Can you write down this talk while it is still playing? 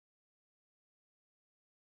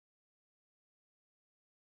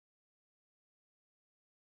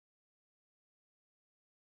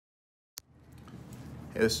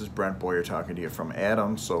This is Brent Boyer talking to you from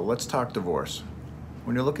Adams. So let's talk divorce.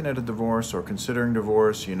 When you're looking at a divorce or considering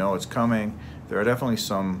divorce, you know it's coming. There are definitely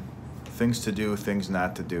some things to do, things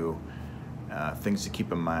not to do, things to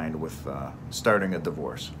keep in mind with starting a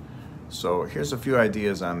divorce. So here's a few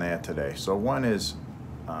ideas on that today. So one is,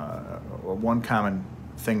 one common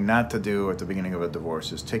thing not to do at the beginning of a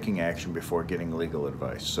divorce is taking action before getting legal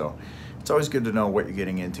advice. So it's always good to know what you're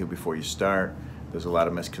getting into before you start. There's a lot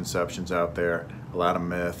of misconceptions out there, a lot of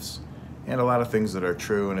myths, and a lot of things that are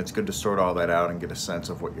true, and it's good to sort all that out and get a sense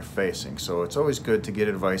of what you're facing. So it's always good to get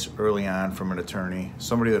advice early on from an attorney,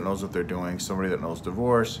 somebody that knows what they're doing, somebody that knows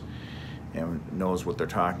divorce and knows what they're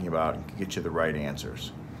talking about and can get you the right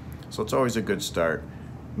answers. So it's always a good start.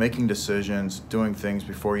 Making decisions, doing things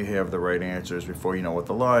before you have the right answers, before you know what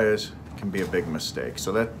the law is, can be a big mistake.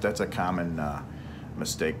 So that's a common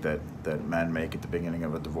mistake that men make at the beginning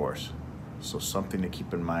of a divorce. So something to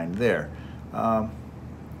keep in mind there.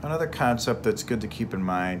 Another concept that's good to keep in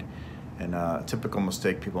mind, and a typical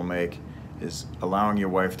mistake people make, is allowing your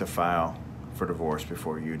wife to file for divorce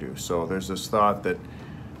before you do. So there's this thought that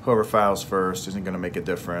whoever files first isn't going to make a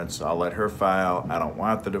difference. I'll let her file. I don't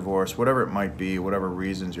want the divorce. Whatever it might be, whatever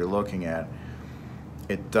reasons you're looking at,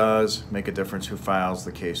 it does make a difference who files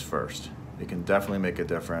the case first. It can definitely make a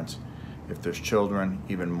difference. If there's children,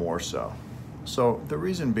 even more so. So the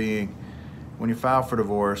reason being, when you file for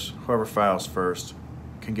divorce, whoever files first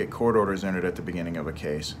can get court orders entered at the beginning of a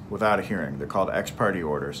case without a hearing. They're called ex parte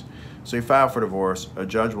orders. So you file for divorce, a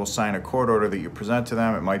judge will sign a court order that you present to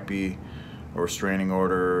them. It might be a restraining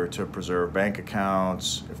order to preserve bank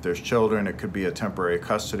accounts. If there's children, it could be a temporary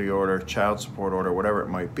custody order, child support order, whatever it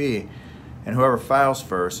might be. And whoever files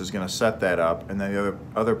first is going to set that up, and then the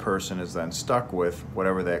other person is then stuck with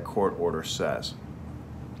whatever that court order says.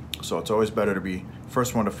 So it's always better to be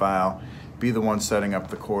first one to file, be the one setting up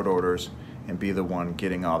the court orders, and be the one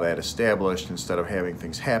getting all that established instead of having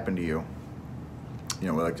things happen to you. You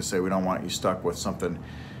know, we like to say we don't want you stuck with something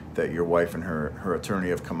that your wife and her attorney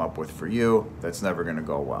have come up with for you. That's never going to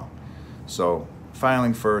go well. So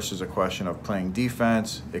filing first is a question of playing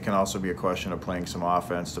defense. It can also be a question of playing some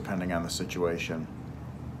offense depending on the situation.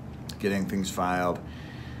 Getting things filed,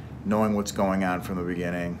 knowing what's going on from the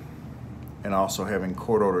beginning, and also having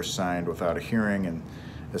court orders signed without a hearing and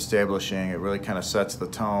establishing it really kind of sets the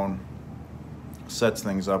tone, sets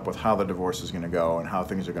things up with how the divorce is going to go and how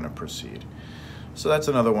things are going to proceed. So that's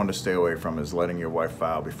another one to stay away from, is letting your wife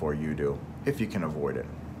file before you do, if you can avoid it.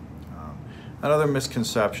 Another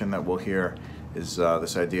misconception that we'll hear is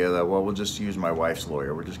this idea that, well, we'll just use my wife's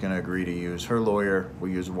lawyer. We're just going to agree to use her lawyer.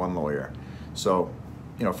 We'll use one lawyer. So,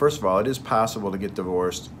 you know, first of all, it is possible to get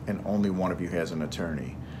divorced and only one of you has an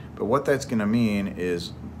attorney. But what that's going to mean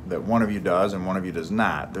is that one of you does and one of you does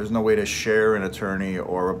not. There's no way to share an attorney,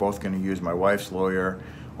 or we're both going to use my wife's lawyer,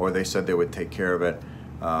 or they said they would take care of it.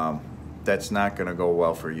 That's not going to go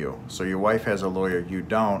well for you. So your wife has a lawyer, you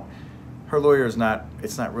don't. Her lawyer is not,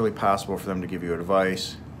 it's not really possible for them to give you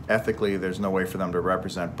advice. Ethically, there's no way for them to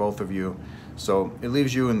represent both of you. So it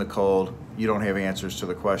leaves you in the cold. You don't have answers to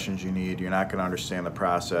the questions you need. You're not going to understand the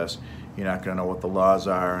process. You're not going to know what the laws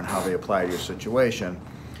are and how they apply to your situation.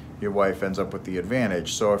 Your wife ends up with the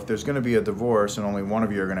advantage. So if there's going to be a divorce and only one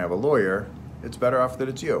of you are going to have a lawyer, it's better off that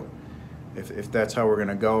it's you. If that's how we're going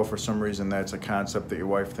to go, for some reason that's a concept that your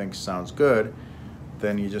wife thinks sounds good,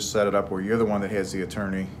 then you just set it up where you're the one that has the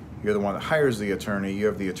attorney, you're the one that hires the attorney, you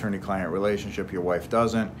have the attorney-client relationship, your wife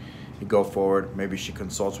doesn't. You go forward, maybe she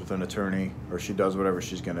consults with an attorney or she does whatever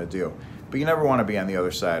she's going to do. But you never want to be on the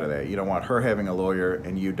other side of that. You don't want her having a lawyer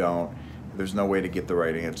and you don't. There's no way to get the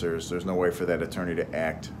right answers. There's no way for that attorney to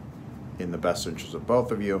act in the best interest of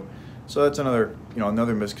both of you. So that's another,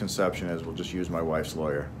 another misconception is, we'll just use my wife's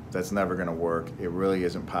lawyer. That's never going to work. It really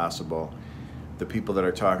isn't possible. The people that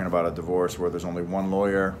are talking about a divorce where there's only one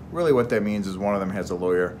lawyer, really what that means is one of them has a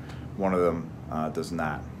lawyer, one of them does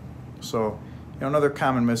not. So, another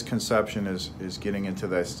common misconception is getting into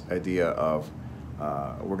this idea of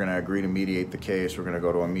we're going to agree to mediate the case, we're going to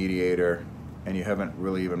go to a mediator, and you haven't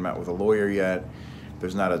really even met with a lawyer yet.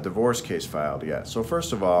 There's not a divorce case filed yet. So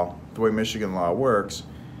first of all, the way Michigan law works,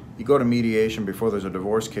 you go to mediation before there's a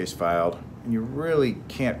divorce case filed, and you really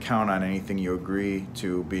can't count on anything you agree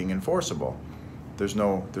to being enforceable. There's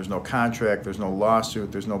no contract, there's no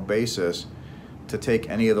lawsuit, there's no basis to take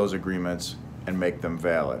any of those agreements and make them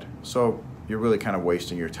valid. So you're really kind of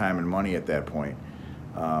wasting your time and money at that point.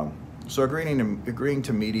 So agreeing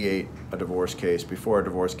to mediate a divorce case before a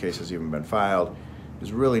divorce case has even been filed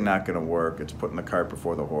is really not going to work. It's putting the cart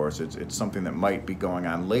before the horse. It's something that might be going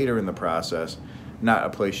on later in the process, not a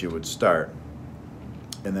place you would start.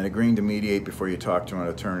 And then agreeing to mediate before you talk to an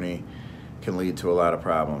attorney can lead to a lot of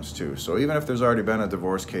problems too. So even if there's already been a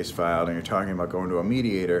divorce case filed and you're talking about going to a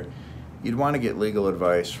mediator, you'd want to get legal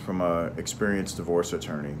advice from an experienced divorce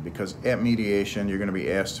attorney, because at mediation you're going to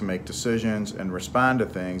be asked to make decisions and respond to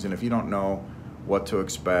things, and if you don't know what to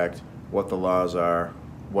expect, what the laws are,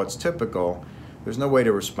 what's typical, there's no way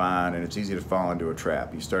to respond, and it's easy to fall into a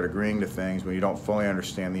trap. You start agreeing to things when you don't fully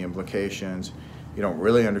understand the implications, you don't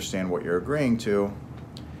really understand what you're agreeing to,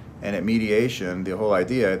 and at mediation, the whole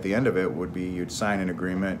idea at the end of it would be you'd sign an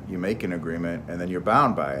agreement, you make an agreement, and then you're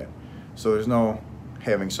bound by it. So there's no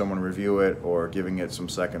having someone review it or giving it some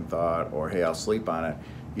second thought or, hey, I'll sleep on it.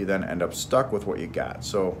 You then end up stuck with what you got.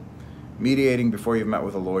 So mediating before you've met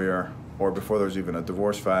with a lawyer or before there's even a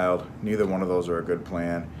divorce filed, neither one of those are a good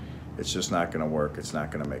plan. It's just not going to work. It's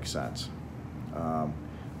not going to make sense.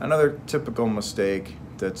 Another typical mistake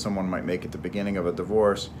that someone might make at the beginning of a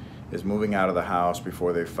divorce is moving out of the house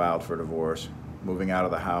before they've filed for divorce, moving out of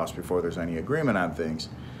the house before there's any agreement on things.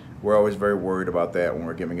 We're always very worried about that when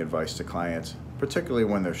we're giving advice to clients, particularly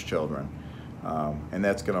when there's children. And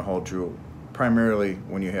that's going to hold true primarily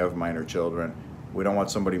when you have minor children. We don't want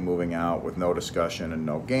somebody moving out with no discussion and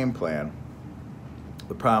no game plan.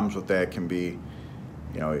 The problems with that can be,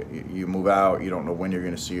 you move out, you don't know when you're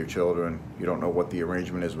going to see your children, you don't know what the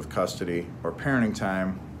arrangement is with custody or parenting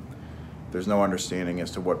time. There's no understanding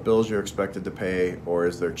as to what bills you're expected to pay, or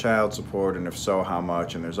is there child support, and if so, how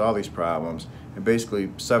much, and there's all these problems. And basically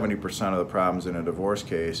 70% of the problems in a divorce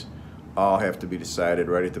case all have to be decided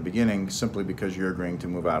right at the beginning simply because you're agreeing to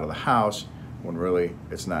move out of the house when really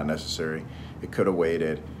it's not necessary. It could have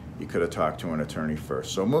waited. You could have talked to an attorney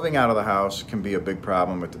first. So moving out of the house can be a big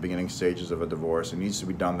problem at the beginning stages of a divorce. It needs to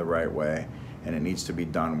be done the right way, and it needs to be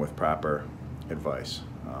done with proper advice.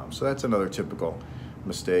 So that's another typical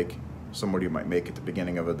mistake somebody might make at the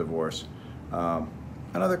beginning of a divorce.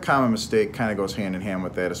 Another common mistake kind of goes hand in hand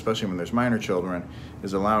with that, especially when there's minor children,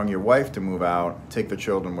 is allowing your wife to move out, take the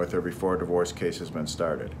children with her before a divorce case has been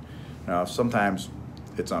started. Now, sometimes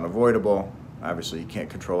it's unavoidable. Obviously, you can't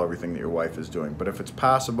control everything that your wife is doing, but if it's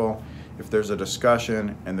possible, if there's a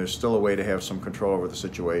discussion and there's still a way to have some control over the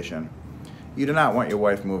situation, you do not want your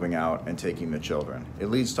wife moving out and taking the children. It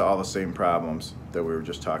leads to all the same problems that we were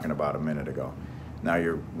just talking about a minute ago. Now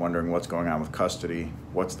you're wondering what's going on with custody,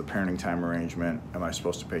 what's the parenting time arrangement, am I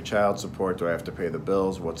supposed to pay child support, do I have to pay the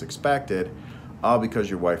bills, what's expected, all because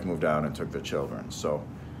your wife moved out and took the children. So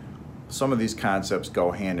some of these concepts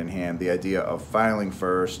go hand in hand. The idea of filing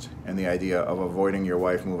first and the idea of avoiding your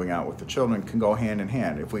wife moving out with the children can go hand in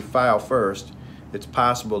hand. If we file first, it's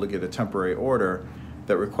possible to get a temporary order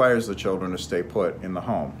that requires the children to stay put in the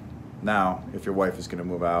home. Now, if your wife is going to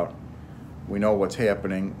move out, we know what's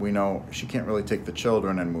happening. We know she can't really take the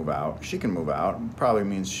children and move out. She can move out. It probably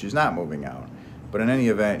means she's not moving out. But in any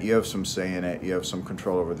event, you have some say in it. You have some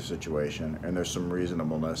control over the situation, and there's some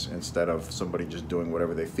reasonableness instead of somebody just doing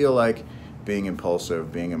whatever they feel like, being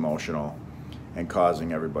impulsive, being emotional, and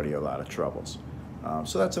causing everybody a lot of troubles.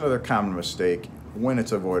 So that's another common mistake when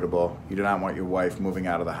it's avoidable. You do not want your wife moving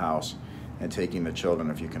out of the house and taking the children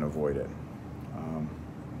if you can avoid it.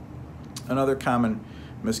 Another common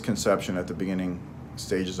misconception at the beginning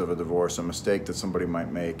stages of a divorce, a mistake that somebody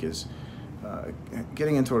might make, is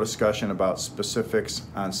getting into a discussion about specifics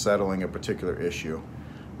on settling a particular issue.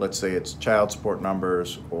 Let's say it's child support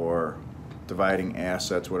numbers or dividing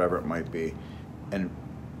assets, whatever it might be, and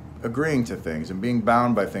agreeing to things and being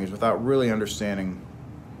bound by things without really understanding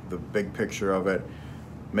the big picture of it,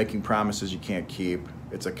 making promises you can't keep.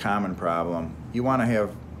 It's a common problem. You want to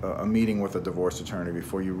have a meeting with a divorce attorney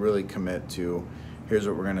before you really commit to here's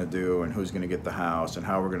what we're going to do and who's going to get the house and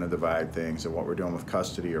how we're going to divide things and what we're doing with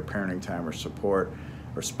custody or parenting time or support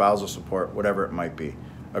or spousal support, whatever it might be.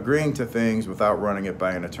 Agreeing to things without running it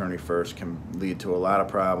by an attorney first can lead to a lot of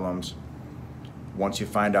problems. Once you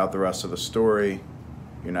find out the rest of the story,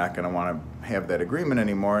 you're not going to want to have that agreement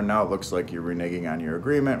anymore, and now it looks like you're reneging on your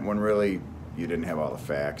agreement when really you didn't have all the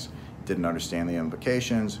facts, didn't understand the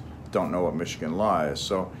implications, don't know what Michigan law is.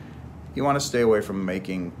 So you want to stay away from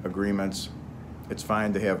making agreements. It's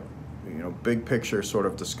fine to have, big picture sort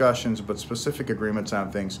of discussions, but specific agreements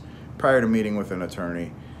on things prior to meeting with an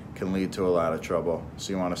attorney can lead to a lot of trouble.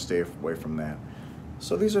 So you want to stay away from that.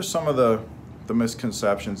 So these are some of the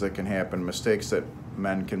misconceptions that can happen, mistakes that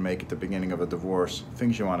men can make at the beginning of a divorce,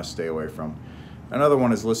 things you want to stay away from. Another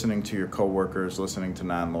one is listening to your coworkers, listening to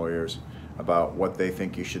non-lawyers about what they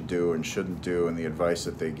think you should do and shouldn't do and the advice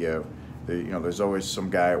that they give. There's always some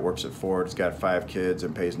guy that works at Ford, has got 5 kids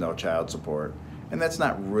and pays no child support. And that's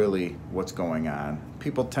not really what's going on.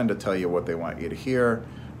 People tend to tell you what they want you to hear,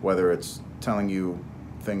 whether it's telling you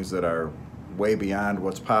things that are way beyond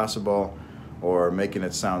what's possible, or making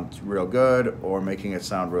it sound real good or making it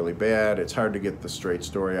sound really bad. It's hard to get the straight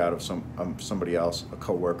story out of somebody else, a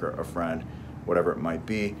coworker, a friend, whatever it might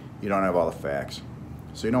be. You don't have all the facts.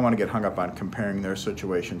 So you don't want to get hung up on comparing their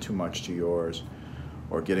situation too much to yours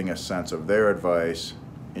or getting a sense of their advice.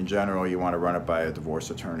 In general, you want to run it by a divorce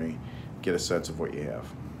attorney, get a sense of what you have.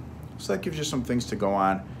 So that gives you some things to go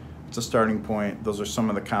on. It's a starting point. Those are some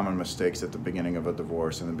of the common mistakes at the beginning of a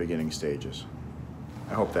divorce in the beginning stages.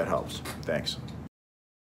 I hope that helps. Thanks.